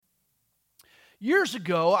Years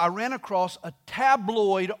ago, I ran across a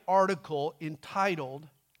tabloid article entitled,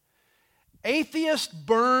 "Atheist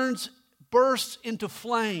Bursts into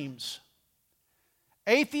Flames."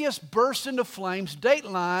 Atheist bursts into flames,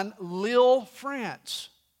 Dateline, Lille, France.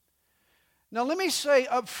 Now let me say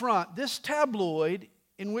up front, this tabloid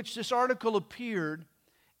in which this article appeared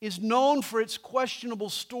is known for its questionable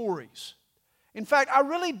stories. In fact, I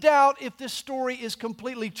really doubt if this story is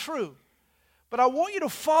completely true. But I want you to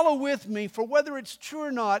follow with me, for whether it's true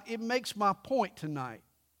or not, it makes my point tonight.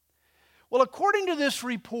 Well, according to this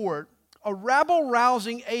report, a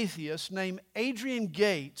rabble-rousing atheist named Adrian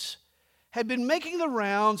Gates had been making the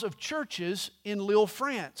rounds of churches in Lille,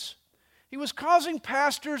 France. He was causing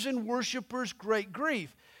pastors and worshipers great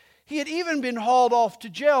grief. He had even been hauled off to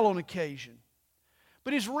jail on occasion.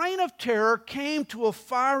 But his reign of terror came to a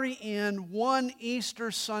fiery end one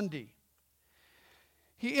Easter Sunday.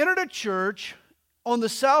 He entered a church on the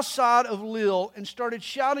south side of Lille and started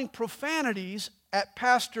shouting profanities at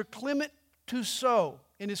Pastor Clement Tussaud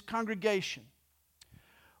in his congregation.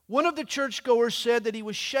 One of the churchgoers said that he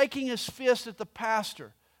was shaking his fist at the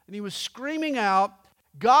pastor and he was screaming out,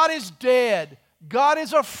 "God is dead. God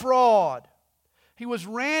is a fraud." He was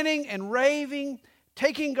ranting and raving,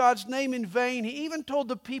 taking God's name in vain. He even told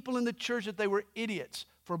the people in the church that they were idiots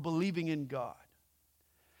for believing in God.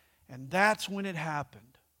 And that's when it happened.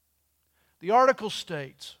 The article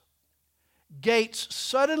states, Gates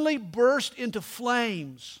suddenly burst into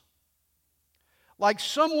flames, like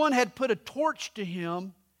someone had put a torch to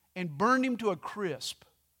him and burned him to a crisp.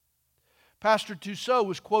 Pastor Tussaud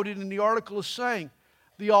was quoted in the article as saying,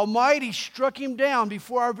 "The Almighty struck him down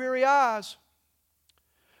before our very eyes."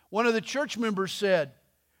 One of the church members said,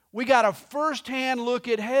 "We got a first-hand look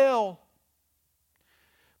at hell."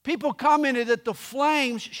 People commented that the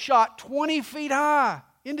flames shot 20 feet high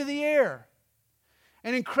into the air.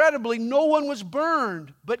 And incredibly, no one was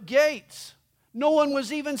burned but Gates. No one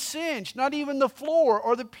was even singed, not even the floor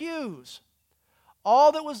or the pews.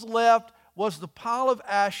 All that was left was the pile of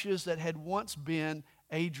ashes that had once been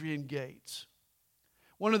Adrian Gates.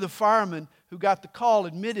 One of the firemen who got the call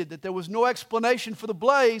admitted that there was no explanation for the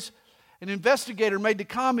blaze. An investigator made the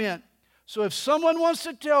comment, "So if someone wants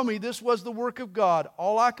to tell me this was the work of God,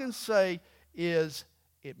 all I can say is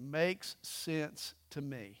it makes sense to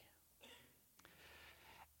me."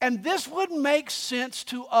 And this would make sense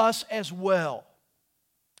to us as well.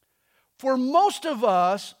 For most of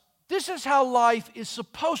us, this is how life is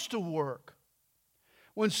supposed to work.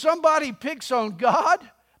 When somebody picks on God,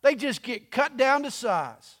 they just get cut down to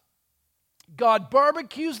size. God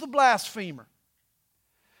barbecues the blasphemer.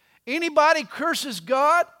 Anybody curses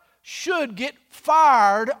God should get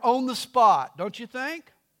fired on the spot, don't you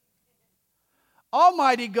think?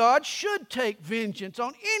 Almighty God should take vengeance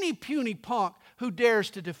on any puny punk who dares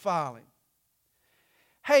to defile him.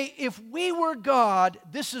 Hey, if we were God,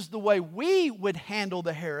 this is the way we would handle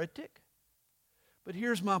the heretic. But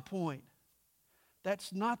here's my point.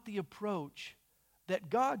 That's not the approach that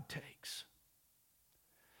God takes.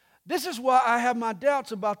 This is why I have my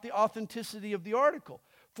doubts about the authenticity of the article.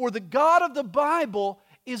 For the God of the Bible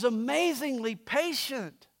is amazingly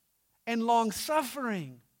patient and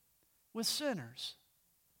long-suffering with sinners.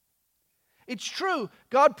 It's true,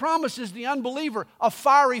 God promises the unbeliever a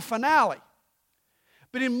fiery finale.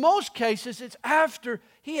 But in most cases, it's after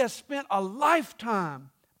he has spent a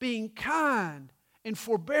lifetime being kind and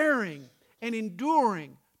forbearing and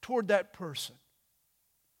enduring toward that person.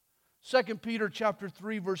 2 Peter chapter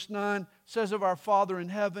 3, verse 9 says of our Father in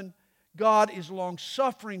heaven, God is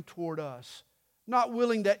long-suffering toward us, not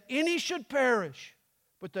willing that any should perish,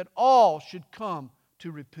 but that all should come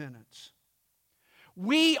to repentance.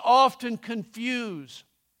 We often confuse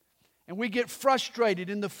and we get frustrated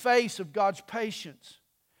in the face of God's patience.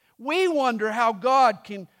 We wonder how God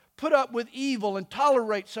can put up with evil and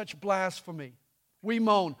tolerate such blasphemy. We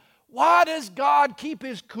moan, why does God keep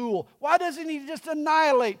his cool? Why doesn't he just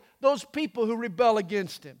annihilate those people who rebel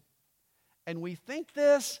against him? And we think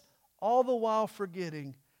this all the while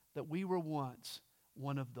forgetting that we were once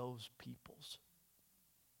one of those peoples.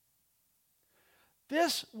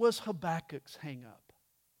 This was Habakkuk's hang-up.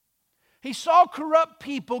 He saw corrupt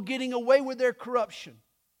people getting away with their corruption.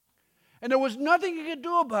 And there was nothing he could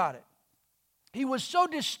do about it. He was so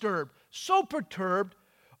disturbed, so perturbed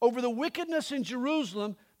over the wickedness in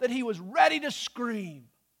Jerusalem that he was ready to scream.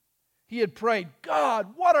 He had prayed,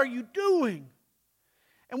 God, what are you doing?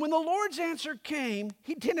 And when the Lord's answer came,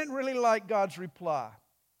 he didn't really like God's reply.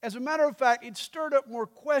 As a matter of fact, it stirred up more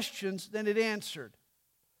questions than it answered.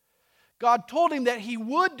 God told him that he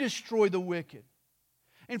would destroy the wicked.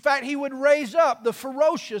 In fact, he would raise up the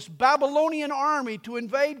ferocious Babylonian army to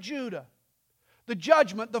invade Judah. The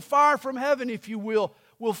judgment, the fire from heaven, if you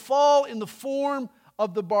will fall in the form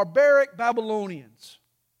of the barbaric Babylonians.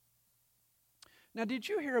 Now, did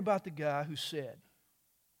you hear about the guy who said,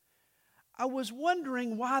 I was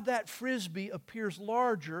wondering why that frisbee appears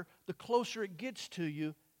larger the closer it gets to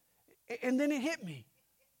you, and then it hit me.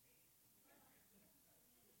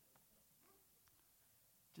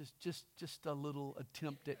 Just a little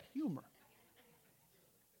attempt at humor.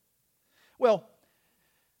 Well,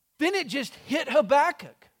 then it just hit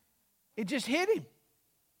Habakkuk. It just hit him.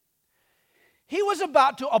 He was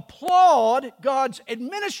about to applaud God's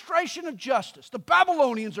administration of justice. The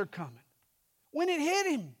Babylonians are coming. When it hit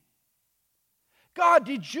him, God,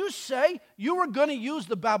 did you say you were going to use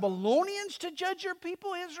the Babylonians to judge your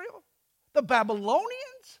people, Israel? The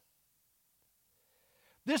Babylonians?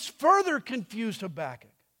 This further confused Habakkuk.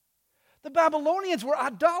 The Babylonians were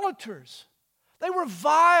idolaters. They were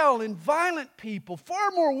vile and violent people,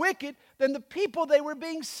 far more wicked than the people they were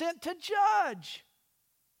being sent to judge.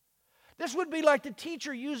 This would be like the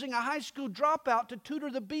teacher using a high school dropout to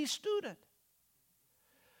tutor the B student.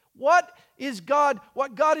 What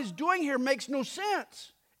God is doing here makes no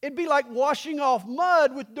sense. It'd be like washing off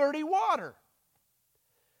mud with dirty water.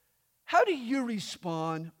 How do you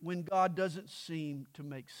respond when God doesn't seem to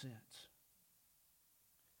make sense?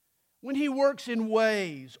 When He works in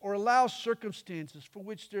ways or allows circumstances for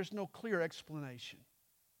which there's no clear explanation?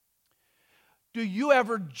 Do you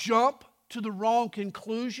ever jump to the wrong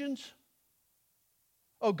conclusions?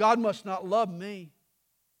 Oh, God must not love me.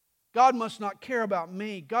 God must not care about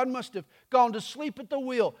me. God must have gone to sleep at the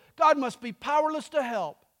wheel. God must be powerless to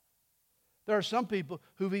help. There are some people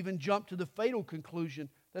who've even jumped to the fatal conclusion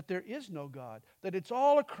that there is no God, that it's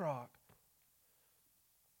all a crock.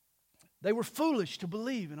 They were foolish to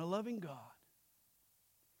believe in a loving God.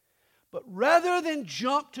 But rather than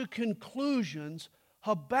jump to conclusions,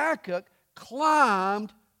 Habakkuk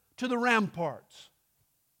climbed to the ramparts.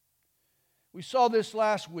 We saw this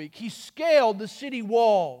last week. He scaled the city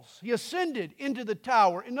walls. He ascended into the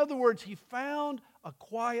tower. In other words, he found a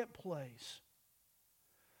quiet place.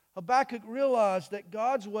 Habakkuk realized that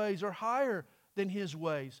God's ways are higher than his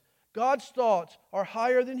ways. God's thoughts are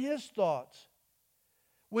higher than his thoughts.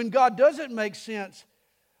 When God doesn't make sense,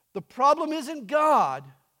 the problem isn't God,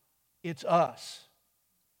 it's us.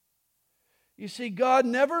 You see, God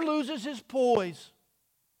never loses His poise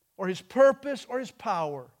or His purpose or His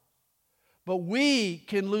power. But we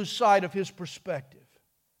can lose sight of His perspective.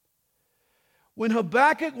 When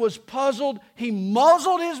Habakkuk was puzzled, he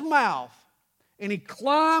muzzled his mouth and he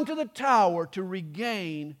climbed to the tower to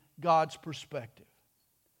regain God's perspective.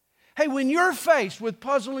 Hey, when you're faced with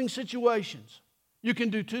puzzling situations, you can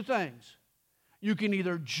do two things. You can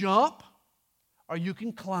either jump or you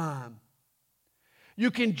can climb. You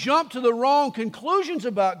can jump to the wrong conclusions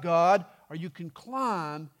about God, or you can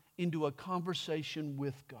climb into a conversation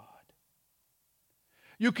with God.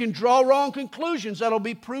 You can draw wrong conclusions that'll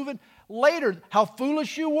be proven later how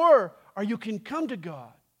foolish you were, or you can come to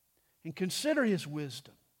God and consider His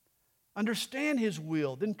wisdom, understand His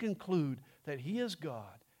will, then conclude that He is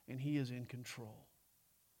God and He is in control.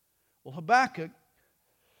 Well, Habakkuk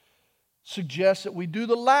suggests that we do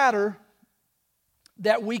the latter,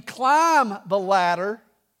 that we climb the ladder,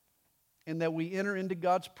 and that we enter into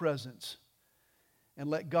God's presence and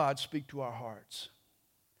let God speak to our hearts.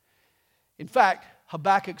 In fact,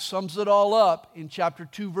 Habakkuk sums it all up in chapter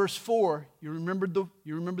 2, verse 4. You remember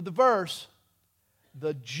the verse.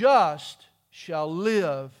 The just shall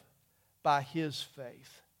live by his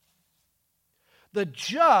faith. The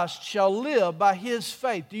just shall live by his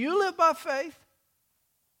faith. Do you live by faith?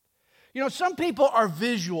 You know, some people are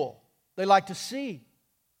visual. They like to see.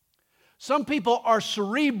 Some people are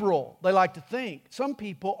cerebral. They like to think. Some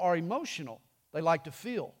people are emotional. They like to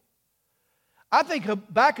feel. I think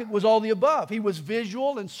Habakkuk was all the above. He was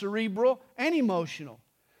visual and cerebral and emotional.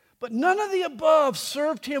 But none of the above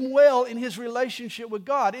served him well in his relationship with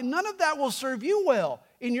God. And none of that will serve you well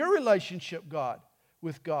in your relationship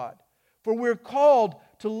with God. For we're called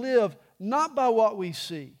to live not by what we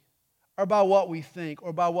see or by what we think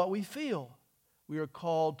or by what we feel. We are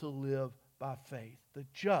called to live by faith. The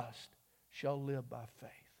just shall live by faith.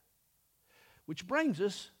 Which brings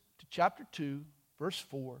us to chapter 2, verse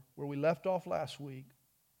 4, where we left off last week.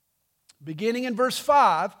 Beginning in verse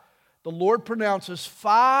 5, the Lord pronounces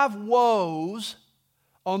 5 woes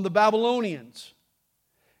on the Babylonians.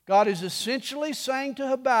 God is essentially saying to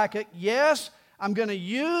Habakkuk, yes, I'm going to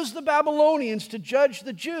use the Babylonians to judge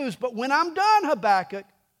the Jews, but when I'm done, Habakkuk,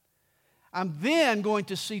 I'm then going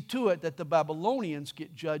to see to it that the Babylonians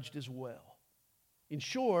get judged as well. In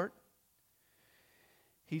short,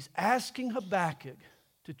 He's asking Habakkuk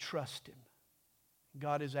to trust Him.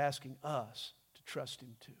 God is asking us to trust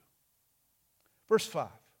Him too. Verse 5.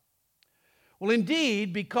 Well,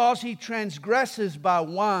 indeed, because he transgresses by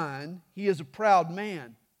wine, he is a proud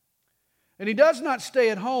man. And he does not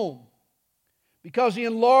stay at home, because he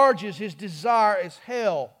enlarges his desire as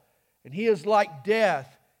hell, and he is like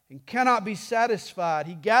death and cannot be satisfied.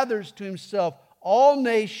 He gathers to himself all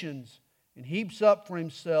nations and heaps up for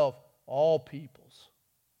himself all peoples.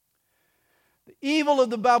 The evil of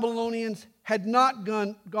the Babylonians had not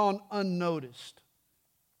gone unnoticed.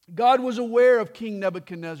 God was aware of King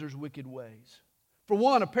Nebuchadnezzar's wicked ways. For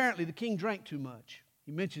one, apparently the king drank too much.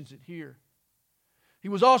 He mentions it here. He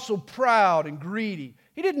was also proud and greedy.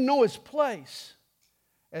 He didn't know his place.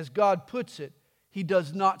 As God puts it, he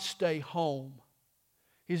does not stay home.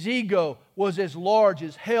 His ego was as large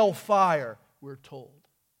as hellfire, we're told.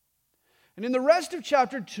 And in the rest of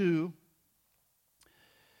chapter 2,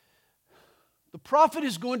 the prophet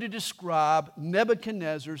is going to describe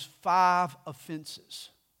Nebuchadnezzar's 5 offenses.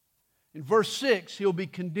 In verse 6, he'll be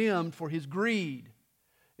condemned for his greed.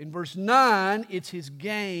 In verse 9, it's his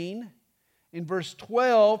gain. In verse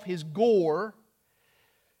 12, his gore,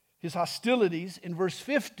 his hostilities. In verse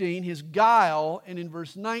 15, his guile. And in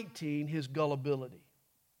verse 19, his gullibility.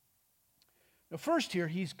 Now first here,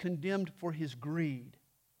 he's condemned for his greed.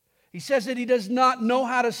 He says that he does not know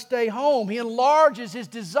how to stay home. He enlarges his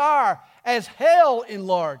desire as hell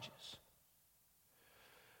enlarges.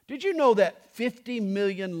 Did you know that 50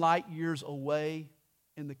 million light years away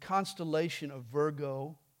in the constellation of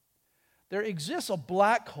Virgo, there exists a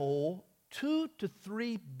black hole 2 to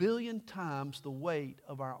 3 billion times the weight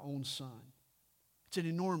of our own sun? It's an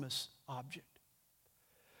enormous object.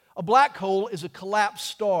 A black hole is a collapsed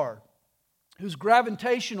star whose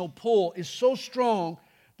gravitational pull is so strong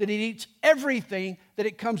that it eats everything that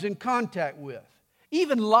it comes in contact with.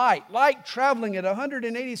 Even light traveling at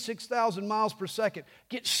 186,000 miles per second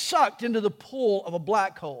gets sucked into the pull of a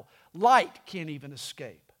black hole. Light can't even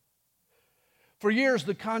escape. For years,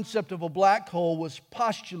 the concept of a black hole was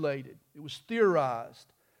postulated. It was theorized.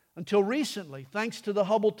 Until recently, thanks to the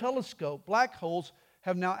Hubble telescope, black holes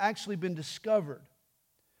have now actually been discovered.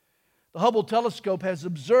 The Hubble telescope has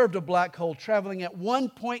observed a black hole traveling at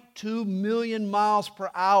 1.2 million miles per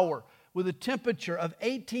hour with a temperature of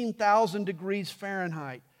 18,000 degrees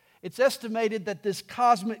Fahrenheit. It's estimated that this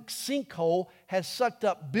cosmic sinkhole has sucked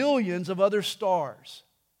up billions of other stars.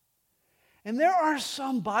 And there are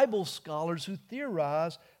some Bible scholars who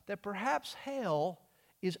theorize that perhaps hell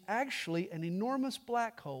is actually an enormous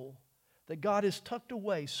black hole that God has tucked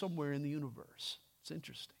away somewhere in the universe. It's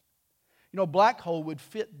interesting. You know, a black hole would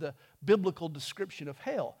fit the biblical description of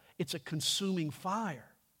hell. It's a consuming fire.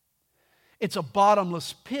 It's a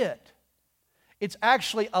bottomless pit. It's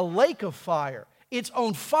actually a lake of fire. It's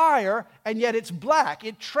on fire, and yet it's black.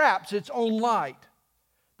 It traps its own light.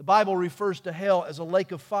 The Bible refers to hell as a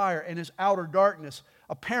lake of fire and as outer darkness,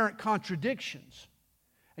 apparent contradictions.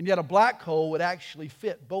 And yet a black hole would actually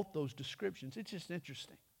fit both those descriptions. It's just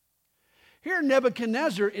interesting. Here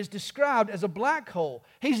Nebuchadnezzar is described as a black hole.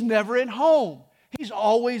 He's never at home. He's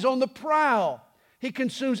always on the prowl. He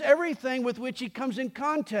consumes everything with which he comes in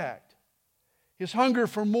contact. His hunger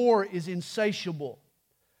for more is insatiable.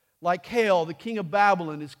 Like hell, the king of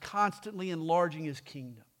Babylon is constantly enlarging his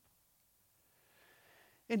kingdom.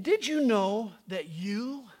 And did you know that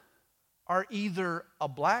you are either a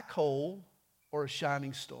black hole or a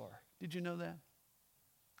shining star? Did you know that?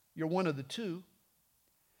 You're one of the two.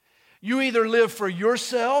 You either live for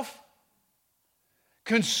yourself,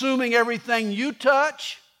 consuming everything you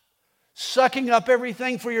touch, sucking up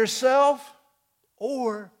everything for yourself,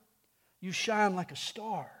 or you shine like a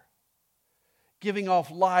star, giving off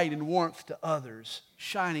light and warmth to others,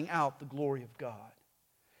 shining out the glory of God.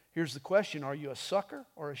 Here's the question: are you a sucker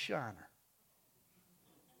or a shiner?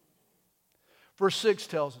 Verse 6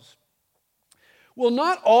 tells us, will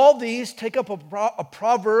not all these take up a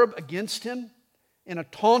proverb against him, and a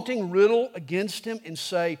taunting riddle against him, and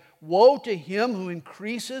say, woe to him who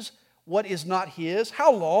increases what is not his?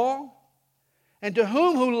 How long? And to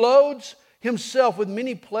whom who loads himself with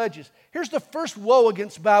many pledges? Here's the first woe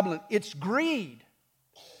against Babylon. It's greed.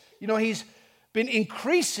 You know, he's been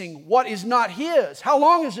increasing what is not his. How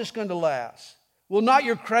long is this going to last? Will not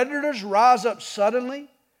your creditors rise up suddenly?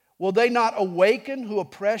 Will they not awaken who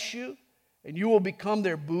oppress you, and you will become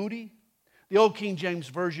their booty? The old King James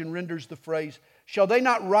Version renders the phrase, shall they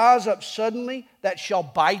not rise up suddenly that shall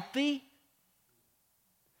bite thee?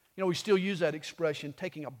 You know, we still use that expression,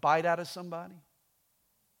 taking a bite out of somebody.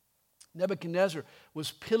 Nebuchadnezzar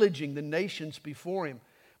was pillaging the nations before him,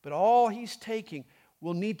 but all he's taking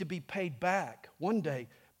will need to be paid back. One day,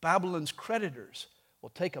 Babylon's creditors will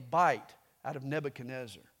take a bite out of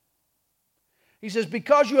Nebuchadnezzar. He says,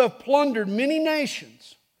 because you have plundered many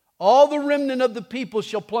nations, all the remnant of the people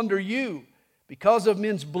shall plunder you because of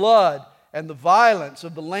men's blood and the violence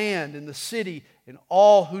of the land and the city and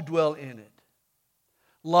all who dwell in it.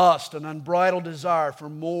 Lust and unbridled desire for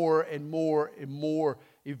more and more and more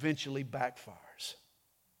eventually backfires.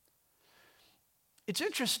 It's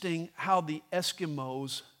interesting how the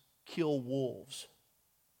Eskimos kill wolves.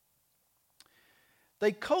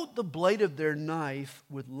 They coat the blade of their knife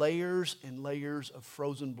with layers and layers of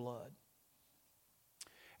frozen blood.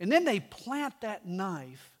 And then they plant that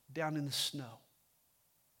knife down in the snow.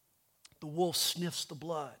 The wolf sniffs the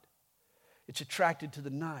blood. It's attracted to the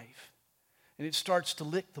knife, and it starts to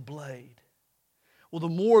lick the blade. Well, the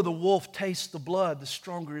more the wolf tastes the blood, the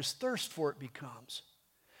stronger his thirst for it becomes.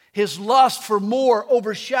 His lust for more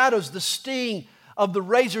overshadows the sting of the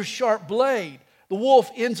razor-sharp blade. The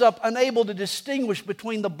wolf ends up unable to distinguish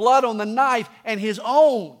between the blood on the knife and his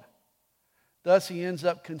own. Thus, he ends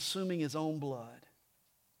up consuming his own blood.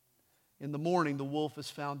 In the morning, the wolf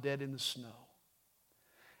is found dead in the snow.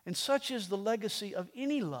 And such is the legacy of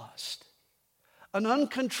any lust. An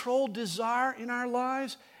uncontrolled desire in our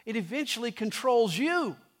lives, it eventually controls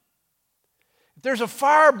you. If there's a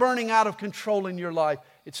fire burning out of control in your life,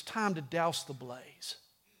 it's time to douse the blaze.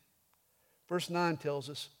 Verse 9 tells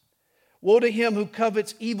us, woe to him who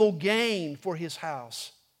covets evil gain for his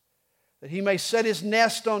house, that he may set his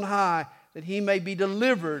nest on high, that he may be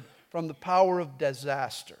delivered from the power of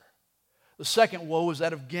disaster. The second woe is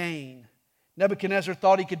that of gain. Nebuchadnezzar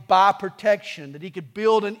thought he could buy protection, that he could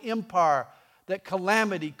build an empire that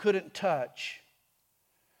calamity couldn't touch.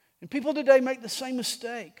 And people today make the same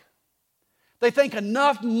mistake. They think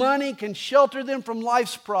enough money can shelter them from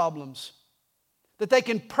life's problems, that they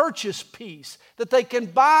can purchase peace, that they can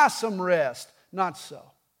buy some rest. Not so.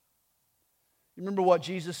 You remember what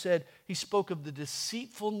Jesus said? He spoke of the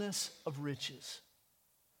deceitfulness of riches.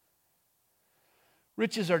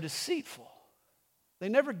 Riches are deceitful. They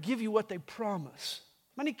never give you what they promise.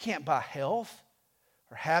 Money can't buy health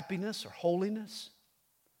or happiness or holiness.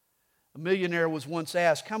 A millionaire was once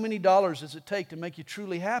asked, how many dollars does it take to make you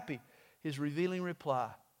truly happy? His revealing reply,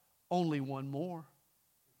 only one more.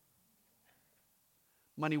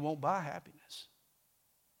 Money won't buy happiness.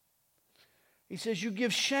 He says, you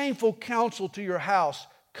give shameful counsel to your house,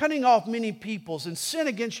 cutting off many peoples, and sin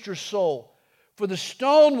against your soul. For the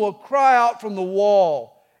stone will cry out from the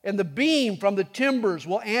wall, and the beam from the timbers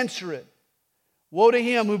will answer it. Woe to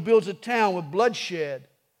him who builds a town with bloodshed,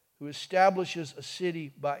 who establishes a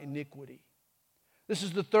city by iniquity. This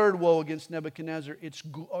is the third woe against Nebuchadnezzar.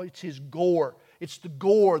 It's his gore. It's the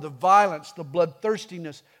gore, the violence, the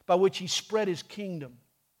bloodthirstiness by which he spread his kingdom.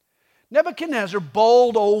 Nebuchadnezzar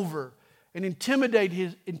bowled over and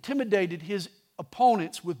intimidated his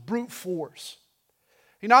opponents with brute force.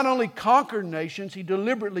 He not only conquered nations, he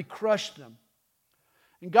deliberately crushed them.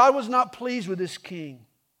 And God was not pleased with this king.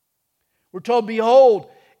 We're told, behold,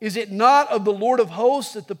 is it not of the Lord of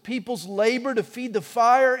hosts that the peoples labor to feed the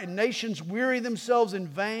fire and nations weary themselves in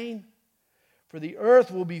vain? For the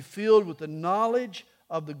earth will be filled with the knowledge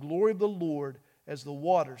of the glory of the Lord as the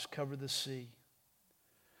waters cover the sea.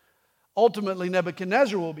 Ultimately,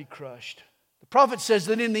 Nebuchadnezzar will be crushed. The prophet says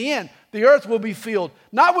that in the end, the earth will be filled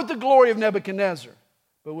not with the glory of Nebuchadnezzar,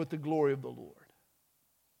 but with the glory of the Lord.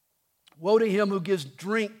 Woe to him who gives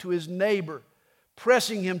drink to his neighbor,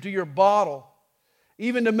 pressing him to your bottle,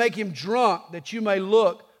 even to make him drunk, that you may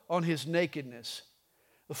look on his nakedness.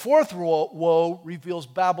 The fourth woe reveals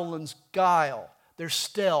Babylon's guile, their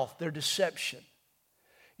stealth, their deception.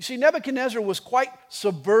 You see, Nebuchadnezzar was quite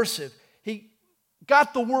subversive. He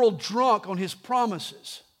got the world drunk on his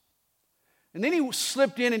promises. And then he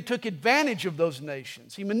slipped in and took advantage of those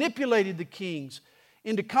nations. He manipulated the kings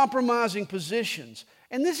into compromising positions.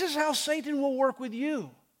 And this is how Satan will work with you.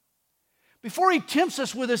 Before he tempts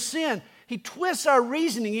us with a sin, he twists our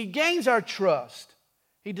reasoning. He gains our trust.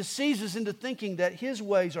 He deceives us into thinking that his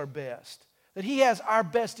ways are best, that he has our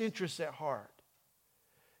best interests at heart.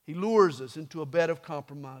 He lures us into a bed of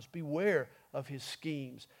compromise. Beware of his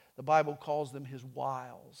schemes. The Bible calls them his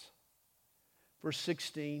wiles. Verse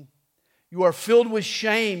 16, you are filled with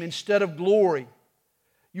shame instead of glory.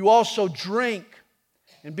 You also drink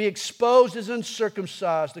and be exposed as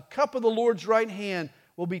uncircumcised. The cup of the Lord's right hand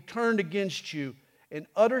will be turned against you, and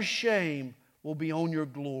utter shame will be on your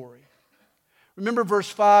glory. Remember verse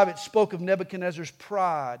 5, it spoke of Nebuchadnezzar's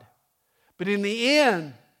pride. But in the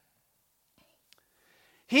end,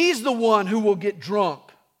 he's the one who will get drunk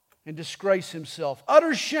and disgrace himself.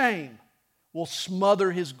 Utter shame will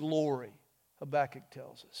smother his glory, Habakkuk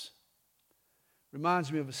tells us.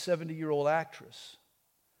 Reminds me of a 70-year-old actress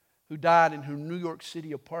who died in her New York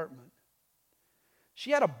City apartment.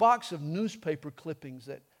 She had a box of newspaper clippings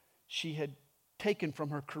that she had taken from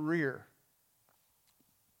her career,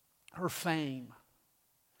 her fame.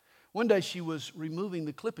 One day she was removing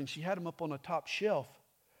the clippings. She had them up on a top shelf.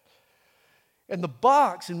 And the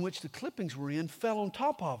box in which the clippings were in fell on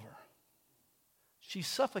top of her. She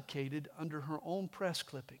suffocated under her own press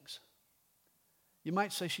clippings. You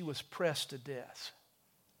might say she was pressed to death.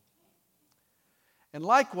 And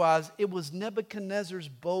likewise, it was Nebuchadnezzar's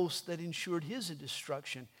boast that ensured his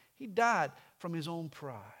destruction. He died from his own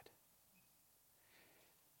pride.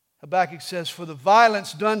 Habakkuk says, "For the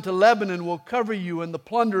violence done to Lebanon will cover you, and the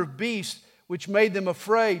plunder of beasts which made them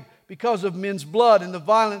afraid, because of men's blood and the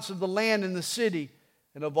violence of the land and the city,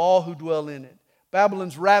 and of all who dwell in it.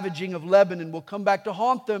 Babylon's ravaging of Lebanon will come back to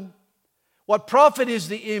haunt them. What profit is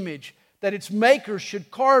the image, that its maker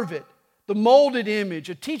should carve it, the molded image,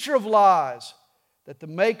 a teacher of lies, that the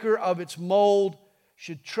maker of its mold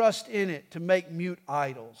should trust in it to make mute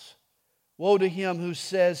idols? Woe to him who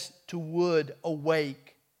says to wood,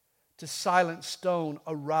 awake, to silent stone,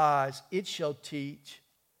 arise, it shall teach.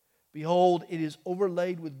 Behold, it is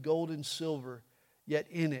overlaid with gold and silver, yet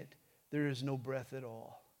in it there is no breath at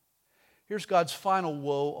all." Here's God's final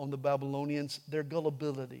woe on the Babylonians, their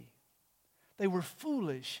gullibility. They were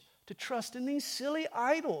foolish to trust in these silly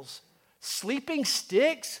idols. Sleeping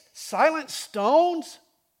sticks, silent stones.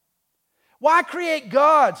 Why create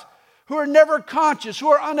gods who are never conscious,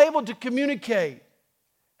 who are unable to communicate?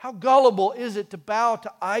 How gullible is it to bow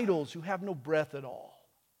to idols who have no breath at all?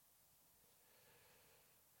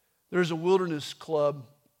 There's a wilderness club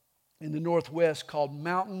in the Northwest called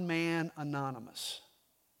Mountain Man Anonymous.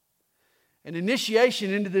 An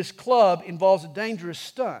initiation into this club involves a dangerous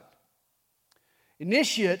stunt.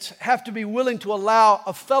 Initiates have to be willing to allow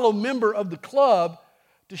a fellow member of the club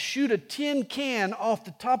to shoot a tin can off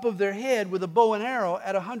the top of their head with a bow and arrow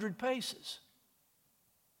at 100 paces.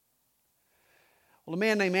 Well, a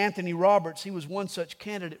man named Anthony Roberts, he was one such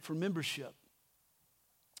candidate for membership.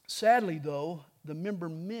 Sadly, though, the member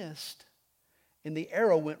missed, and the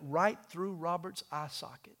arrow went right through Roberts' eye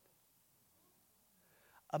socket.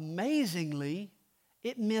 Amazingly,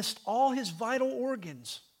 it missed all his vital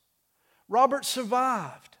organs. Robert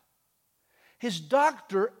survived. His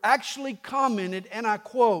doctor actually commented, and I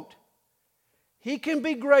quote, "He can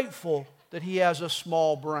be grateful that he has a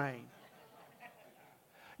small brain."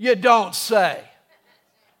 You don't say.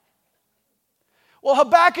 Well,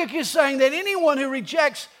 Habakkuk is saying that anyone who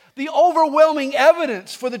rejects the overwhelming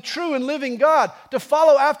evidence for the true and living God to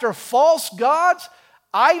follow after false gods,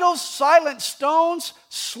 idols, silent stones,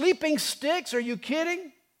 sleeping sticks, are you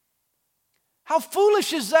kidding? How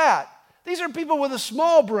foolish is that? These are people with a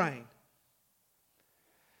small brain.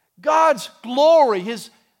 God's glory,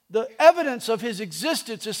 the evidence of His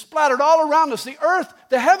existence is splattered all around us. The earth,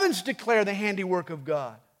 the heavens declare the handiwork of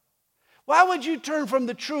God. Why would you turn from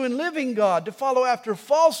the true and living God to follow after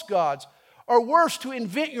false gods? Or worse, to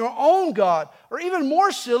invent your own God? Or even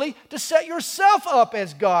more silly, to set yourself up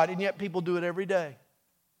as God, and yet people do it every day.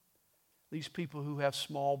 These people who have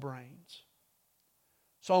small brains.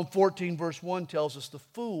 Psalm 14 verse 1 tells us, "The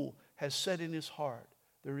fool has said in his heart,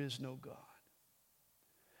 there is no God."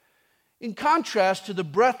 In contrast to the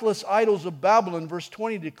breathless idols of Babylon, verse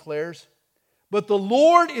 20 declares, "But the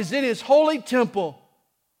Lord is in His holy temple.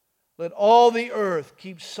 Let all the earth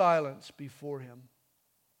keep silence before Him."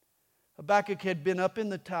 Habakkuk had been up in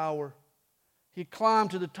the tower. He had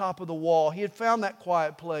climbed to the top of the wall. He had found that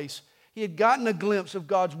quiet place. He had gotten a glimpse of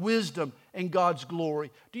God's wisdom and God's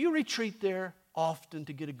glory. Do you retreat there often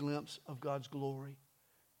to get a glimpse of God's glory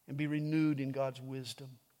and be renewed in God's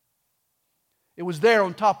wisdom? It was there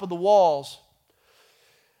on top of the walls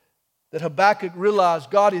that Habakkuk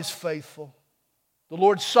realized God is faithful. The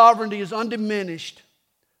Lord's sovereignty is undiminished.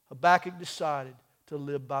 Habakkuk decided to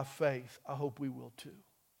live by faith. I hope we will too.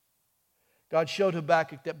 God showed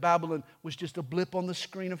Habakkuk that Babylon was just a blip on the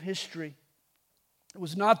screen of history. It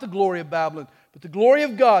was not the glory of Babylon, but the glory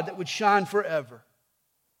of God that would shine forever.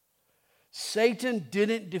 Satan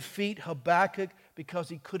didn't defeat Habakkuk because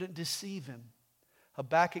he couldn't deceive him.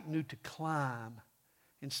 Habakkuk knew to climb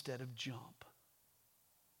instead of jump.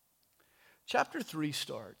 Chapter 3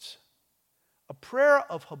 starts, a prayer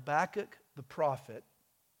of Habakkuk the prophet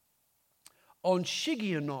on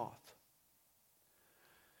Shigionoth.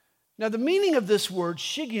 Now, the meaning of this word,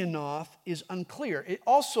 Shigionoth, is unclear. It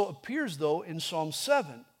also appears, though, in Psalm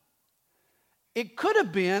 7. It could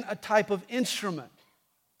have been a type of instrument.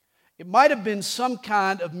 It might have been some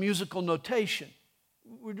kind of musical notation.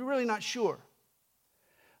 We're really not sure.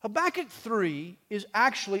 Habakkuk 3 is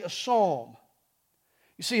actually a psalm.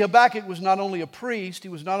 You see, Habakkuk was not only a priest, he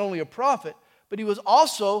was not only a prophet, but he was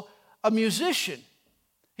also a musician.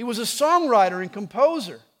 He was a songwriter and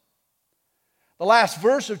composer. The last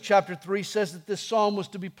verse of chapter 3 says that this psalm was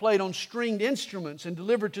to be played on stringed instruments and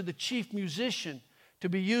delivered to the chief musician to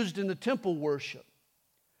be used in the temple worship.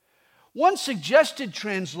 One suggested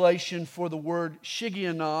translation for the word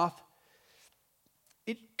Shigionoth,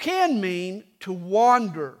 it can mean to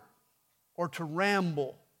wander or to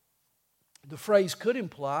ramble. The phrase could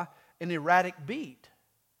imply an erratic beat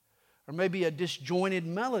or maybe a disjointed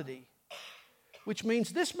melody, which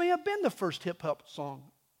means this may have been the first hip-hop song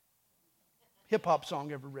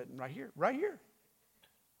ever written, right here.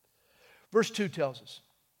 Verse 2 tells us,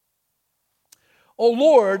 O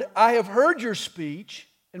Lord, I have heard your speech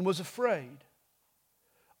and was afraid.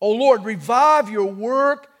 O Lord, revive your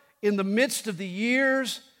work in the midst of the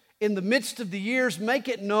years. In the midst of the years, make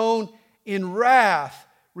it known. In wrath,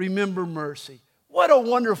 remember mercy. What a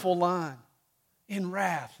wonderful line. In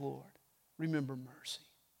wrath, Lord, remember mercy.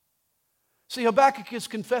 See, Habakkuk is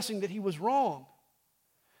confessing that he was wrong.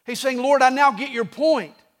 He's saying, Lord, I now get your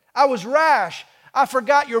point. I was rash. I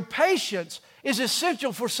forgot your patience is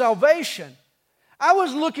essential for salvation. I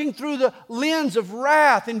was looking through the lens of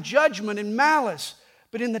wrath and judgment and malice,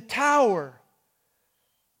 but in the tower,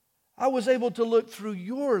 I was able to look through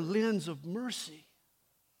your lens of mercy.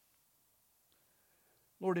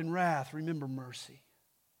 Lord, in wrath, remember mercy.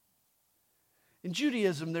 In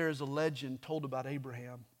Judaism, there is a legend told about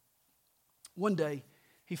Abraham. One day,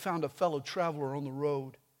 he found a fellow traveler on the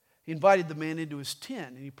road. He invited the man into his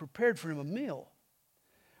tent, and he prepared for him a meal.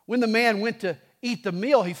 When the man went to eat the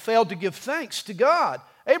meal, he failed to give thanks to God.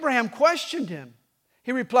 Abraham questioned him.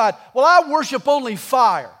 He replied, well, I worship only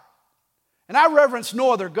fire, and I reverence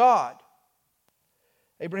no other God.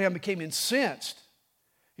 Abraham became incensed.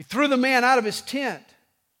 He threw the man out of his tent.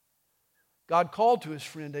 God called to his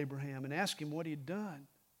friend Abraham and asked him what he had done.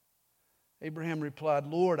 Abraham replied,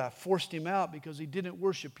 Lord, I forced him out because he didn't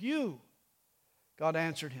worship you. God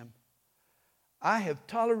answered him, I have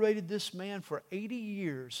tolerated this man for 80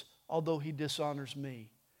 years, although he dishonors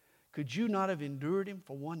me. Could you not have endured him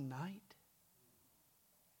for one night?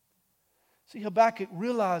 See, Habakkuk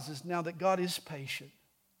realizes now that God is patient.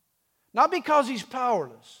 Not because he's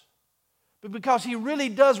powerless, but because he really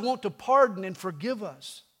does want to pardon and forgive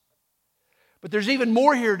us. But there's even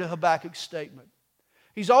more here to Habakkuk's statement.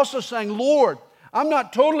 He's also saying, Lord, I'm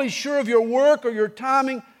not totally sure of your work or your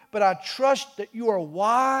timing, but I trust that you are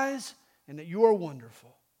wise and that you are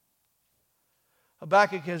wonderful.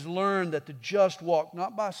 Habakkuk has learned that the just walk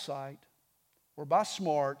not by sight or by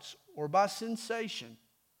smarts or by sensation,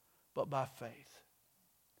 but by faith.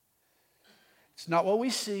 It's not what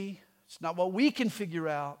we see. It's not what we can figure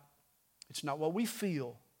out. It's not what we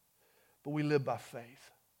feel, but we live by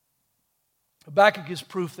faith. Habakkuk is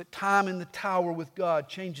proof that time in the tower with God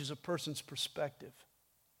changes a person's perspective.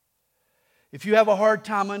 If you have a hard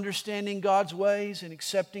time understanding God's ways and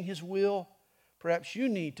accepting His will, perhaps you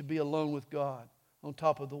need to be alone with God on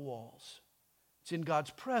top of the walls. It's in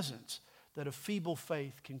God's presence that a feeble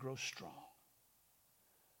faith can grow strong.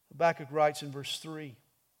 Habakkuk writes in verse 3,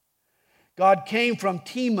 God came from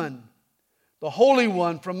Teman, the Holy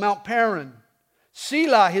One from Mount Paran.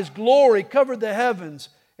 Selah, His glory covered the heavens,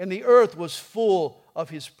 and the earth was full of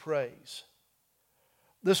His praise.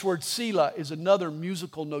 This word Selah is another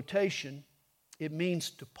musical notation. It means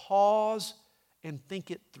to pause and think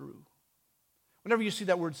it through. Whenever you see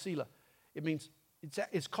that word Selah, it means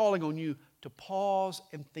it's calling on you to pause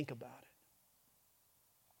and think about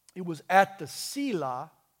it. It was at the Selah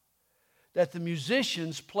that the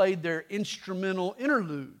musicians played their instrumental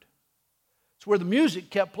interlude. It's where the music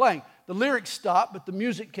kept playing. The lyrics stopped, but the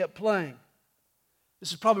music kept playing.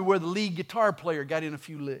 This is probably where the lead guitar player got in a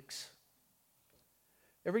few licks.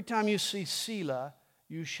 Every time you see Selah,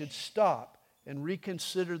 you should stop and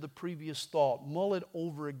reconsider the previous thought. Mull it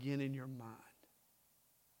over again in your mind.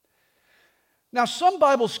 Now, some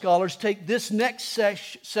Bible scholars take this next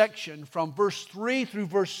section from verse 3 through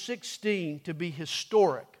verse 16 to be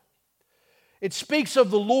historic. It speaks of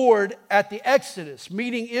the Lord at the Exodus,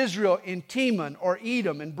 meeting Israel in Teman or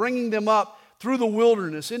Edom and bringing them up through the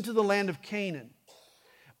wilderness into the land of Canaan.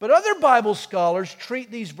 But other Bible scholars treat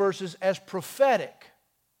these verses as prophetic.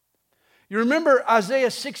 You remember Isaiah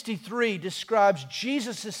 63 describes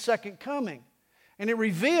Jesus' second coming. And it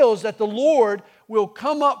reveals that the Lord will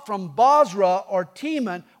come up from Basra or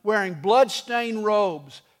Teman wearing blood-stained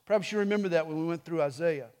robes. Perhaps you remember that when we went through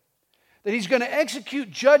Isaiah. That He's going to execute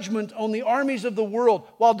judgment on the armies of the world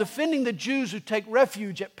while defending the Jews who take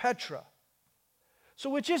refuge at Petra. So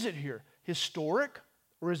which is it here? Historic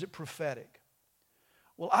or is it prophetic?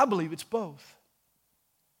 Well, I believe it's both.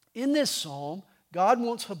 In this psalm, God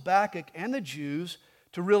wants Habakkuk and the Jews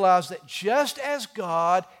to realize that just as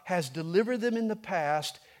God has delivered them in the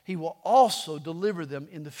past, He will also deliver them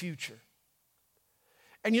in the future.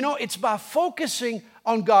 And you know, it's by focusing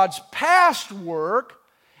on God's past work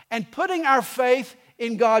and putting our faith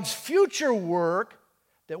in God's future work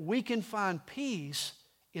that we can find peace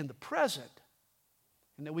in the present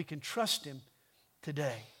and that we can trust Him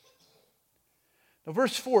today. Now,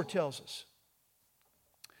 verse 4 tells us,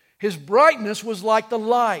 His brightness was like the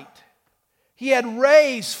light. He had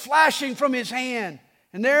rays flashing from His hand,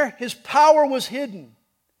 and there His power was hidden.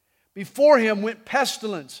 Before Him went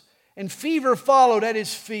pestilence, and fever followed at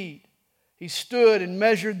His feet. He stood and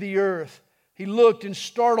measured the earth. He looked and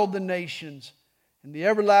startled the nations, and the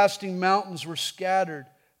everlasting mountains were scattered.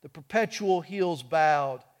 The perpetual hills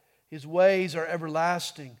bowed. His ways are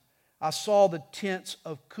everlasting. I saw the tents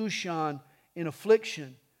of Cushan in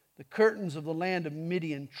affliction. The curtains of the land of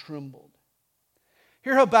Midian trembled.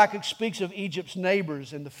 Here Habakkuk speaks of Egypt's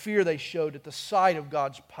neighbors and the fear they showed at the sight of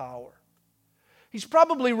God's power. He's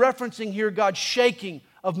probably referencing here God's shaking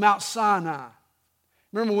of Mount Sinai.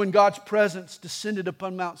 Remember when God's presence descended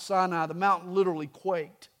upon Mount Sinai, the mountain literally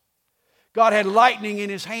quaked. God had lightning in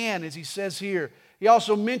His hand, as He says here. He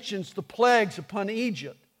also mentions the plagues upon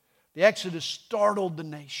Egypt. The Exodus startled the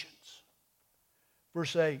nations.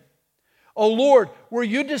 Verse 8, O Lord, were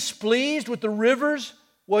You displeased with the rivers?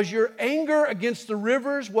 Was Your anger against the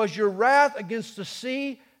rivers? Was Your wrath against the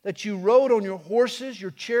sea, that You rode on Your horses,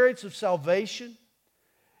 Your chariots of salvation?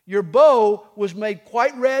 Your bow was made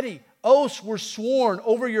quite ready. Oaths were sworn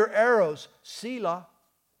over Your arrows. Selah.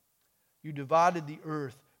 You divided the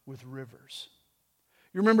earth with rivers.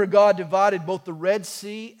 You remember God divided both the Red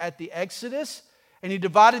Sea at the Exodus, and He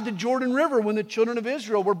divided the Jordan River when the children of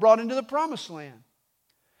Israel were brought into the Promised Land.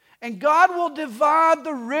 And God will divide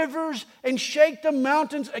the rivers and shake the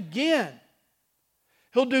mountains again.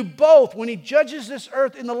 He'll do both when He judges this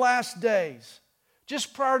earth in the last days,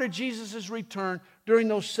 just prior to Jesus' return during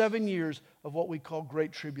those 7 years of what we call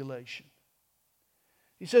Great Tribulation.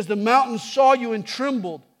 He says, the mountains saw You and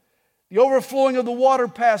trembled. The overflowing of the water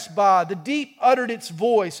passed by. The deep uttered its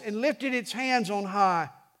voice and lifted its hands on high.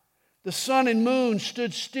 The sun and moon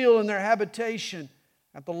stood still in their habitation.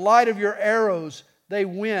 At the light of Your arrows, they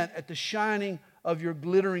went at the shining of Your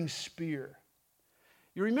glittering spear.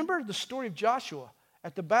 You remember the story of Joshua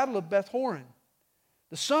at the battle of Beth Horon.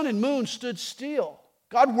 The sun and moon stood still.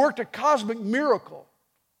 God worked a cosmic miracle.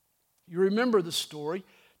 You remember the story.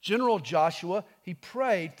 General Joshua, he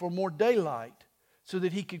prayed for more daylight so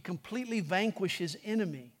that he could completely vanquish his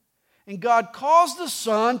enemy. And God caused the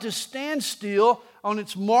sun to stand still on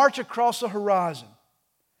its march across the horizon.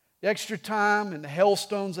 The extra time and the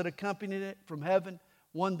hailstones that accompanied it from heaven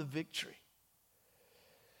won the victory.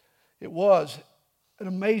 It was an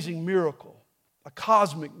amazing miracle, a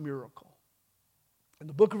cosmic miracle. And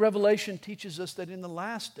the book of Revelation teaches us that in the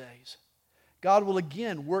last days, God will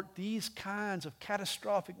again work these kinds of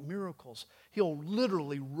catastrophic miracles. He'll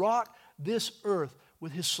literally rock this earth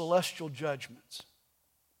with His celestial judgments.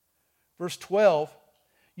 Verse 12,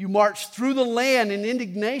 You marched through the land in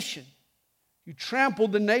indignation. You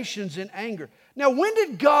trampled the nations in anger. Now, when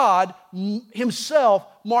did God Himself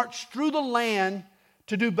march through the land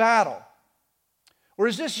to do battle? Or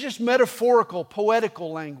is this just metaphorical,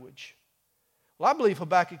 poetical language? Well, I believe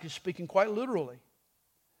Habakkuk is speaking quite literally.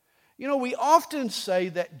 You know, we often say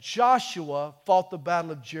that Joshua fought the battle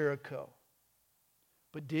of Jericho.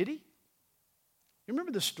 But did he? You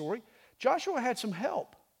remember the story? Joshua had some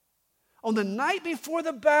help. On the night before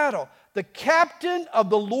the battle, the captain of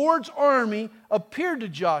the Lord's army appeared to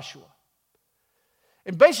Joshua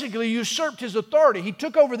and basically usurped his authority. He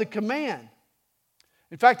took over the command.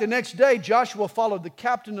 In fact, the next day, Joshua followed the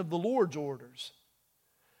captain of the Lord's orders.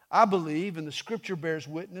 I believe, and the Scripture bears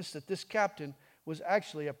witness, that this captain was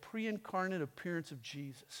actually a pre-incarnate appearance of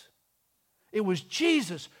Jesus. It was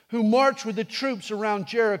Jesus who marched with the troops around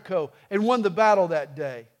Jericho and won the battle that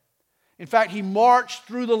day. In fact, He marched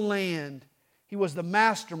through the land. He was the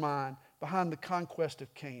mastermind behind the conquest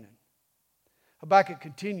of Canaan. Habakkuk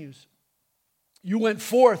continues, You went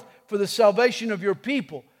forth for the salvation of Your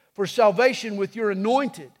people, for salvation with Your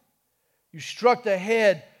anointed. You struck the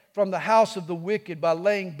head from the house of the wicked by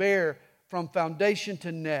laying bare from foundation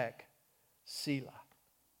to neck. Selah.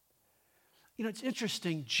 You know, it's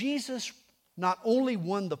interesting. Jesus not only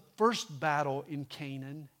won the first battle in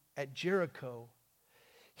Canaan at Jericho,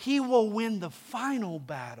 He will win the final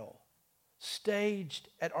battle staged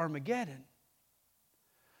at Armageddon.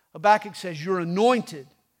 Habakkuk says, You're anointed.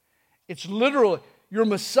 It's literally, your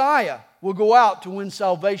Messiah will go out to win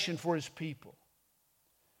salvation for His people.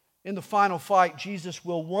 In the final fight, Jesus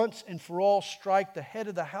will once and for all strike the head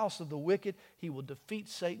of the house of the wicked. He will defeat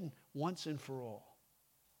Satan once and for all.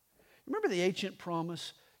 Remember the ancient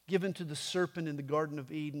promise given to the serpent in the Garden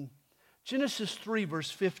of Eden? Genesis 3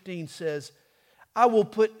 verse 15 says, I will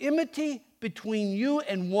put enmity between you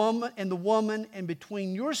and the woman, and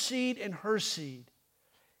between your seed and her seed.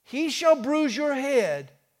 He shall bruise your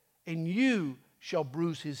head, and you shall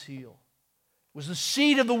bruise his heel. It was the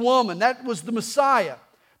seed of the woman. That was the Messiah.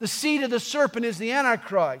 The seed of the serpent is the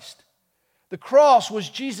Antichrist. The cross was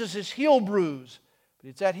Jesus' heel bruise. But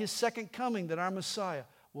it's at his second coming that our Messiah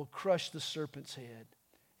will crush the serpent's head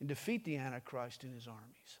and defeat the Antichrist and his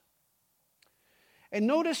armies. And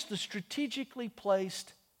notice the strategically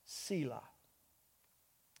placed Selah.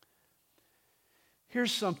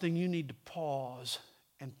 Here's something you need to pause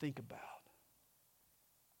and think about.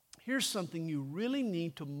 Here's something you really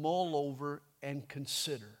need to mull over and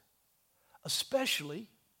consider, especially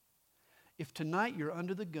if tonight you're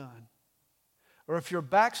under the gun, or if your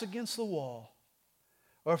back's against the wall,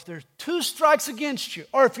 or if there's 2 strikes against you,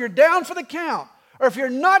 or if you're down for the count, or if you're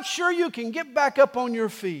not sure you can get back up on your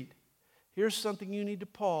feet. Here's something you need to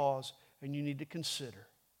pause and you need to consider.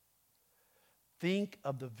 Think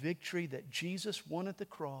of the victory that Jesus won at the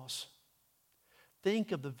cross.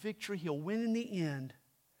 Think of the victory he'll win in the end.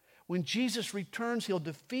 When Jesus returns, he'll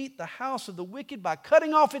defeat the house of the wicked by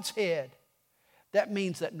cutting off its head. That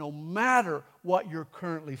means that no matter what you're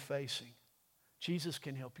currently facing, Jesus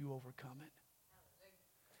can help you overcome it.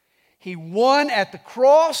 He won at the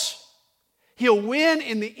cross. He'll win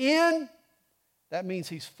in the end. That means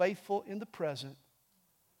he's faithful in the present.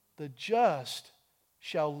 The just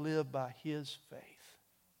shall live by his faith.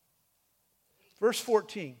 Verse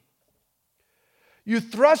 14. You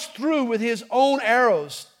thrust through with his own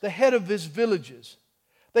arrows the head of his villages.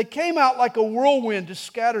 They came out like a whirlwind to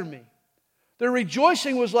scatter me. Their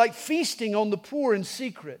rejoicing was like feasting on the poor in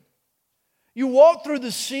secret. You walked through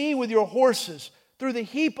the sea with your horses, through the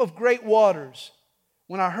heap of great waters.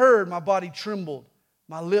 When I heard, my body trembled.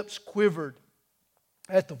 My lips quivered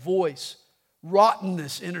at the voice.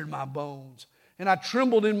 Rottenness entered my bones. And I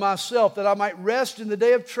trembled in myself that I might rest in the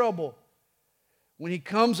day of trouble. When he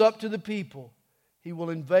comes up to the people, he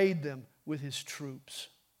will invade them with his troops.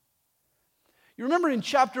 You remember in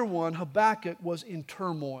chapter 1, Habakkuk was in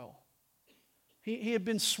turmoil. He had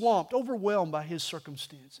been swamped, overwhelmed by his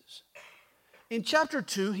circumstances. In chapter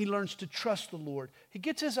 2, he learns to trust the Lord. He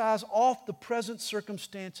gets his eyes off the present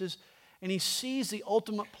circumstances and he sees the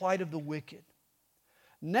ultimate plight of the wicked.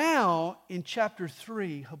 Now, in chapter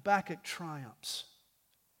 3, Habakkuk triumphs.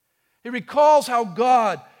 He recalls how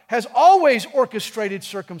God has always orchestrated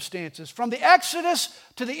circumstances from the Exodus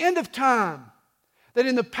to the end of time. That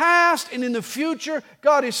in the past and in the future,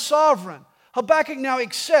 God is sovereign. Habakkuk now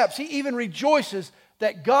accepts, he even rejoices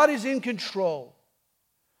that God is in control.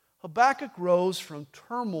 Habakkuk rose from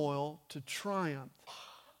turmoil to triumph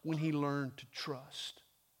when he learned to trust.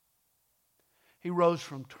 He rose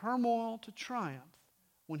from turmoil to triumph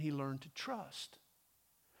when he learned to trust.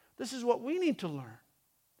 This is what we need to learn,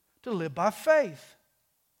 to live by faith.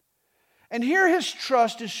 And here his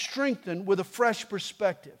trust is strengthened with a fresh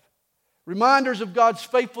perspective. Reminders of God's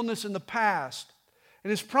faithfulness in the past and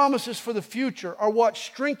his promises for the future are what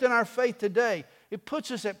strengthen our faith today. It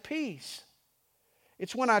puts us at peace.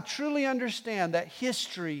 It's when I truly understand that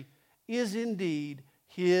history is indeed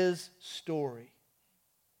his story.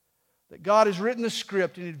 That God has written the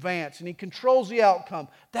script in advance and he controls the outcome.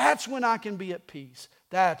 That's when I can be at peace.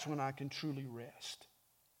 That's when I can truly rest.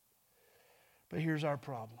 But here's our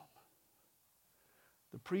problem.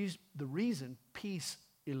 The reason peace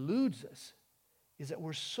eludes us is that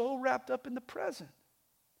we're so wrapped up in the present.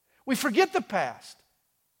 We forget the past.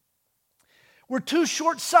 We're too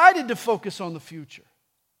short-sighted to focus on the future.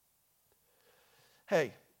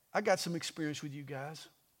 Hey, I got some experience with you guys.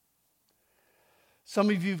 Some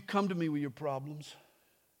of you have come to me with your problems.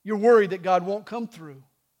 You're worried that God won't come through.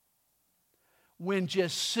 When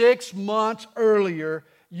just 6 months earlier,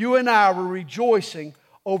 you and I were rejoicing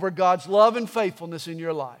over God's love and faithfulness in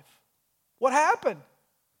your life. What happened?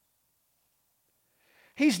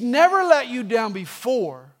 He's never let you down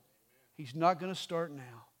before. He's not going to start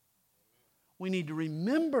now. We need to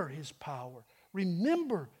remember his power,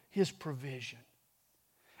 remember his provision.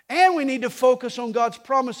 And we need to focus on God's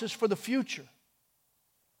promises for the future.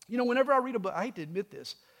 You know, whenever I read a book, I hate to admit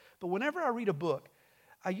this, but whenever I read a book,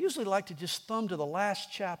 I usually like to just thumb to the last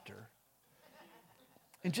chapter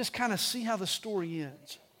and just kind of see how the story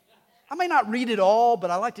ends. I may not read it all,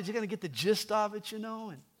 but I like to just kind of get the gist of it, you know.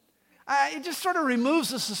 And it just sort of removes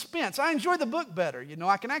the suspense. I enjoy the book better, you know.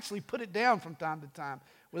 I can actually put it down from time to time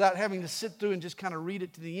without having to sit through and just kind of read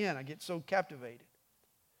it to the end. I get so captivated.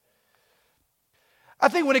 I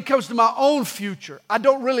think when it comes to my own future, I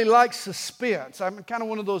don't really like suspense. I'm kind of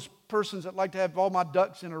one of those persons that like to have all my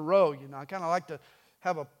ducks in a row. I kind of like to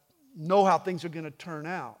know how things are going to turn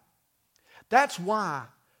out. That's why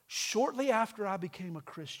shortly after I became a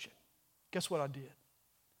Christian, guess what I did?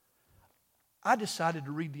 I decided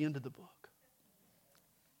to read the end of the book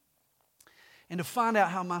and to find out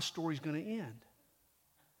how my story's going to end.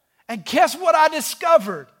 And guess what I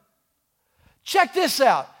discovered? Check this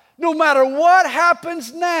out. No matter what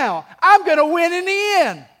happens now, I'm going to win in the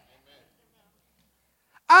end.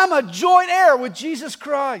 I'm a joint heir with Jesus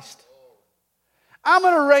Christ. I'm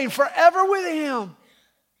going to reign forever with Him.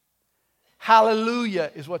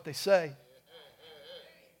 Hallelujah is what they say.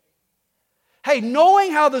 Hey,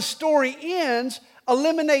 knowing how the story ends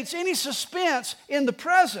eliminates any suspense in the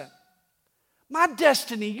present. My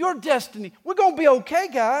destiny, your destiny, we're going to be okay,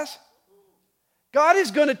 guys. God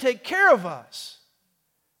is going to take care of us.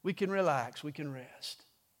 We can relax, we can rest.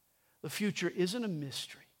 The future isn't a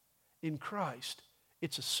mystery. In Christ,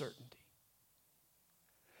 it's a certainty.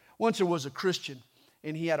 Once there was a Christian,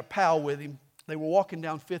 and he had a pal with him. They were walking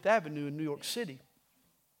down Fifth Avenue in New York City.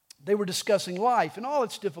 They were discussing life and all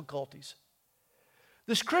its difficulties.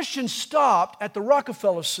 This Christian stopped at the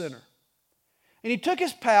Rockefeller Center, and he took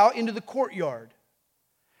his pal into the courtyard.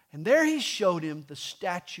 And there he showed him the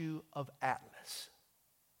statue of Atlas.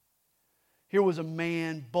 Here was a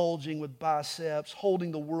man bulging with biceps,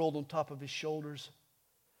 holding the world on top of his shoulders.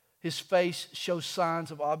 His face shows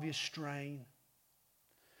signs of obvious strain.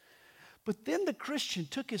 But then the Christian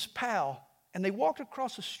took his pal and they walked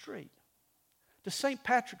across the street to St.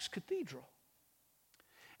 Patrick's Cathedral.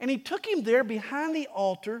 And he took him there behind the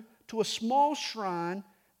altar to a small shrine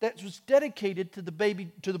that was dedicated to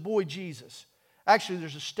the boy Jesus. Actually,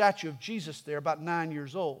 there's a statue of Jesus there about 9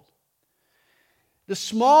 years old. The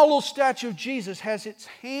small little statue of Jesus has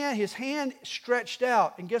his hand stretched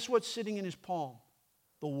out. And guess what's sitting in his palm?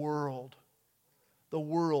 The world. The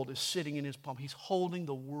world is sitting in his palm. He's holding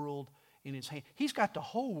the world in his hand. He's got the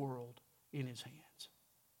whole world in his hands.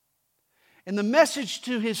 And the message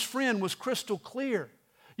to his friend was crystal clear.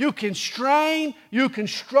 You can strain, you can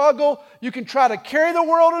struggle, you can try to carry the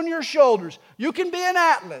world on your shoulders. You can be an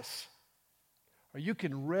Atlas. Or you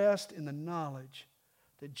can rest in the knowledge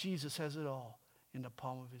that Jesus has it all in the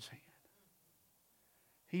palm of His hand.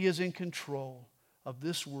 He is in control of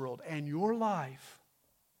this world and your life.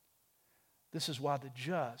 This is why the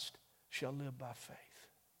just shall live by faith.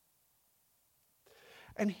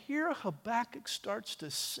 And here Habakkuk starts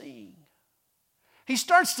to sing. He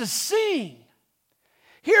starts to sing.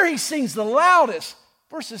 Here he sings the loudest.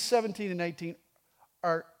 Verses 17 and 18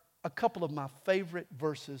 are a couple of my favorite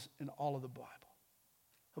verses in all of the Bible.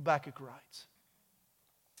 Habakkuk writes,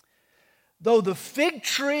 though the fig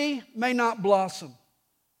tree may not blossom,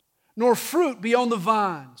 nor fruit be on the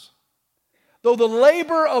vines, though the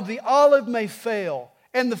labor of the olive may fail,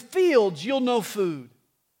 and the fields yield no food,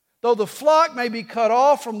 though the flock may be cut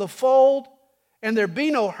off from the fold, and there be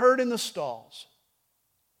no herd in the stalls.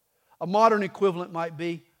 A modern equivalent might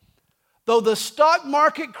be, though the stock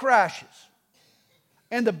market crashes,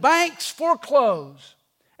 and the banks foreclose,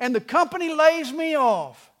 and the company lays me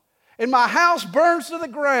off, and my house burns to the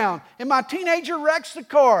ground, and my teenager wrecks the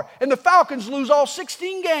car, and the Falcons lose all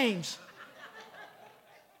 16 games.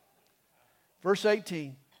 Verse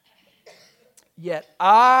 18, yet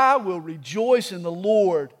I will rejoice in the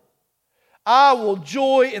Lord. I will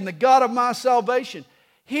joy in the God of my salvation.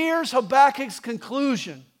 Here's Habakkuk's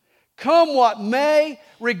conclusion. Come what may,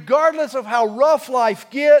 regardless of how rough life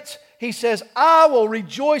gets, he says, I will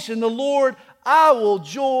rejoice in the Lord. I will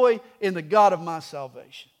joy in the God of my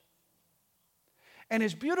salvation. And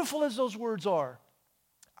as beautiful as those words are,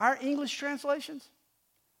 our English translations,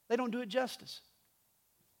 they don't do it justice.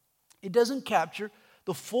 It doesn't capture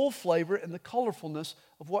the full flavor and the colorfulness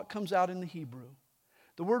of what comes out in the Hebrew.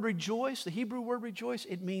 The word rejoice, the Hebrew word rejoice,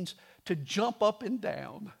 it means to jump up and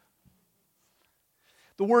down.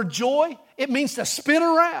 The word joy, it means to spin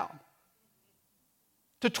around,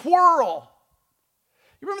 to twirl.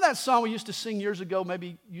 You remember that song we used to sing years ago?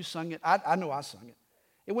 Maybe you sung it. I know I sung it.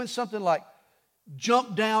 It went something like,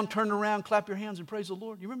 jump down, turn around, clap your hands and praise the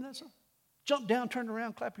Lord. You remember that song? Jump down, turn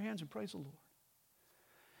around, clap your hands and praise the Lord.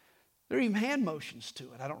 There are even hand motions to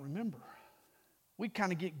it. I don't remember. We'd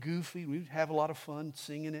kind of get goofy. We'd have a lot of fun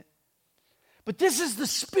singing it. But this is the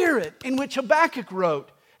spirit in which Habakkuk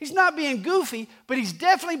wrote. He's not being goofy, but he's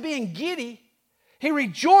definitely being giddy. He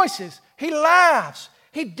rejoices. He laughs.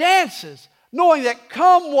 He dances, knowing that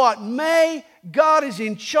come what may, God is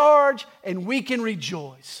in charge and we can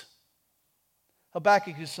rejoice.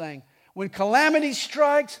 Habakkuk is saying, when calamity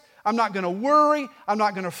strikes, I'm not going to worry, I'm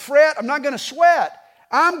not going to fret, I'm not going to sweat.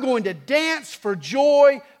 I'm going to dance for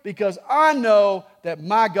joy because I know that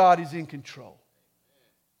my God is in control.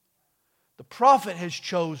 The prophet has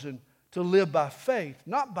chosen to live by faith,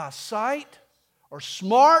 not by sight or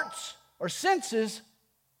smarts or senses.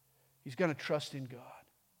 He's going to trust in God.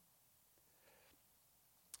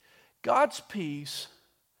 God's peace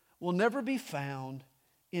will never be found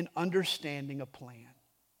in understanding a plan.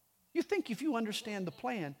 You think if you understand the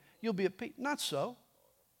plan, you'll be at peace. Not so.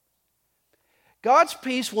 God's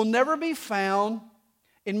peace will never be found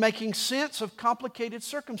in making sense of complicated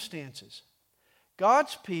circumstances.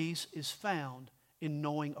 God's peace is found in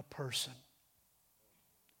knowing a person.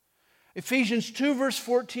 Ephesians 2 verse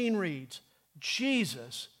 14 reads,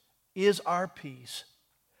 Jesus is our peace.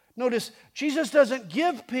 Notice, Jesus doesn't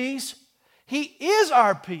give peace. He is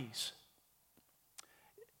our peace.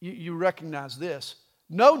 You recognize this.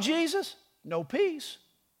 No Jesus, no peace.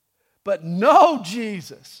 But no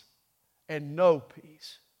Jesus and no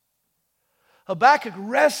peace. Habakkuk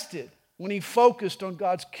rested when he focused on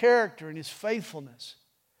God's character and His faithfulness.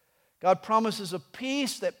 God promises a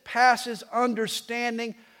peace that passes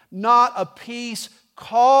understanding, not a peace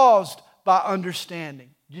caused by understanding.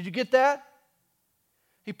 Did you get that?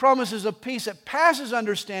 He promises a peace that passes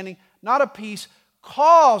understanding, not a peace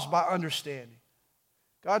caused by understanding.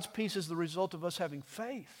 God's peace is the result of us having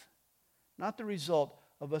faith, not the result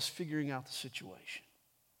of us figuring out the situation.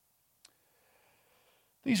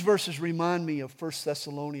 These verses remind me of 1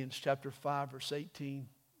 Thessalonians chapter 5, verse 18.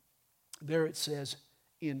 There it says,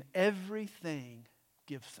 in everything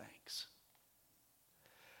give thanks.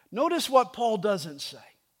 Notice what Paul doesn't say.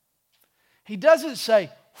 He doesn't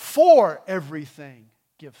say, for everything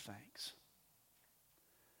give thanks.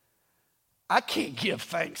 I can't give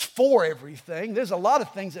thanks for everything. There's a lot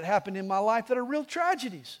of things that happen in my life that are real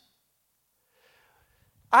tragedies.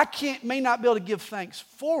 May not be able to give thanks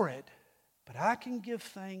for it, but I can give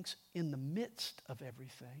thanks in the midst of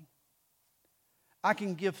everything. I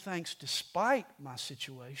can give thanks despite my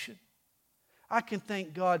situation. I can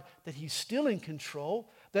thank God that He's still in control,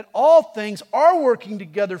 that all things are working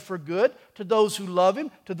together for good to those who love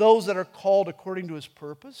Him, to those that are called according to His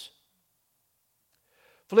purpose.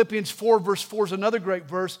 Philippians 4 verse 4 is another great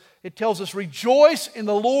verse. It tells us, rejoice in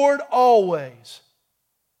the Lord always.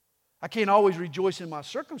 I can't always rejoice in my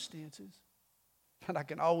circumstances, but I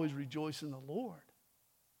can always rejoice in the Lord.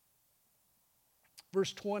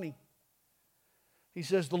 Verse 20, he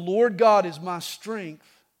says, the Lord God is my strength.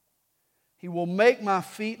 He will make my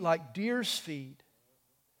feet like deer's feet,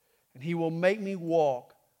 and He will make me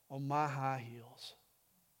walk on my high heels.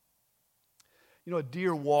 You know, a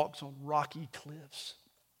deer walks on rocky cliffs.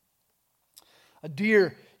 A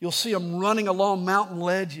deer, you'll see them running along mountain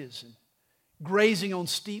ledges and grazing on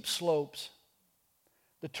steep slopes.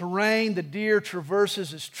 The terrain the deer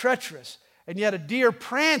traverses is treacherous, and yet a deer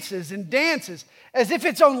prances and dances as if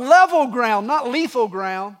it's on level ground, not lethal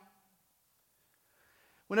ground.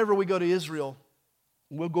 Whenever we go to Israel,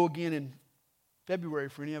 and we'll go again in February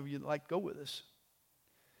for any of you that like to go with us.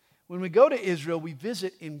 When we go to Israel, we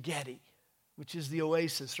visit En Gedi, which is the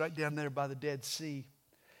oasis right down there by the Dead Sea.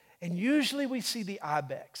 And usually we see the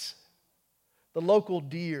ibex, the local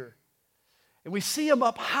deer. And we see them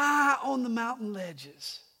up high on the mountain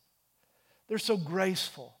ledges. They're so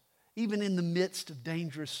graceful, even in the midst of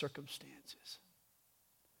dangerous circumstances.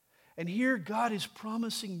 And here God is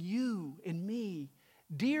promising you and me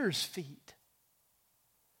deer's feet.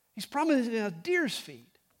 He's promising us deer's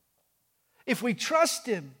feet. If we trust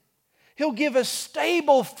Him, He'll give us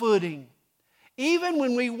stable footing, even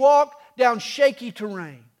when we walk down shaky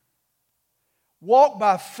terrain. Walk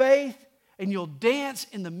by faith, and you'll dance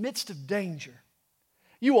in the midst of danger.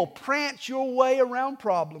 You will prance your way around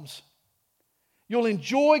problems. You'll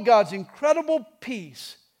enjoy God's incredible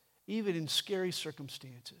peace, even in scary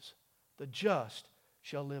circumstances. The just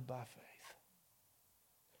shall live by faith.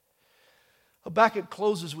 Habakkuk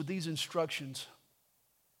closes with these instructions.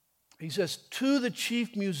 He says, to the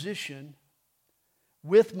chief musician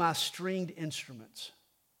with my stringed instruments.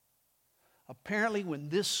 Apparently, when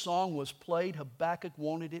this song was played, Habakkuk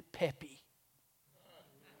wanted it peppy.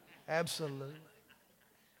 Absolutely.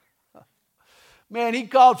 Man, he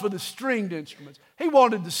called for the stringed instruments. He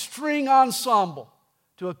wanted the string ensemble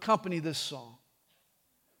to accompany this song.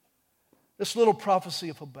 This little prophecy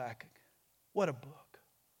of Habakkuk. What a book.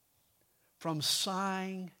 From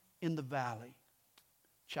sighing in the valley,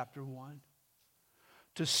 chapter 1,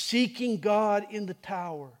 to seeking God in the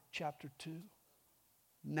tower, chapter 2.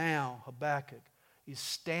 Now, Habakkuk is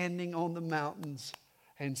standing on the mountains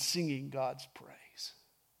and singing God's praise.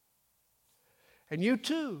 And you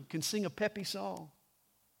too can sing a peppy song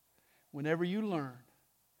whenever you learn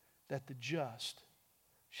that the just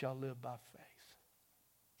shall live by faith.